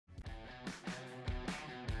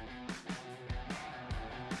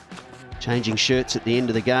changing shirts at the end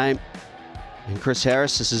of the game. And Chris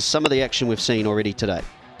Harris, this is some of the action we've seen already today.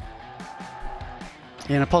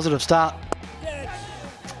 And a positive start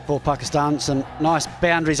for Pakistan. Some nice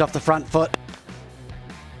boundaries off the front foot.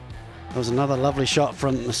 There was another lovely shot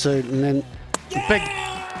from Masood, and then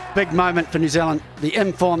a big moment for New Zealand. The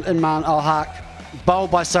informed Imran Al-Haq,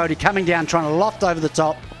 bowled by Sodhi, coming down, trying to loft over the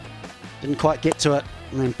top. Didn't quite get to it.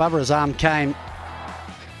 And then Babar Azam came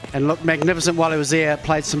and looked magnificent while he was there.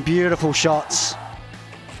 Played some beautiful shots.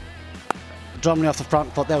 Predominantly off the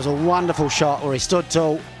front foot. That was a wonderful shot where he stood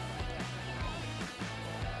tall.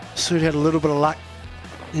 Masood had a little bit of luck.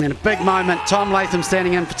 And then a big moment. Tom Latham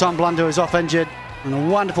standing in for Tom Blunder, who's off injured. And a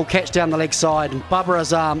wonderful catch down the leg side. And Babar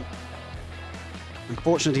Azam,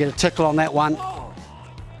 unfortunate to get a tickle on that one.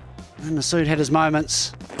 And Masood had his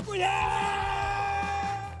moments.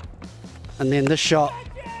 And then this shot,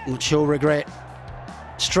 which he'll regret.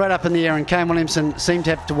 Straight up in the air, and Kane Williamson seemed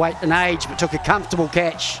to have to wait an age, but took a comfortable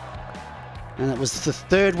catch. And it was the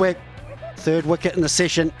third wicket in the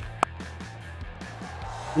session.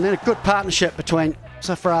 And then a good partnership between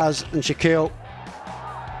Sarfaraz and Shaquille.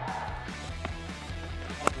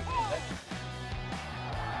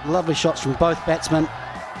 Lovely shots from both batsmen.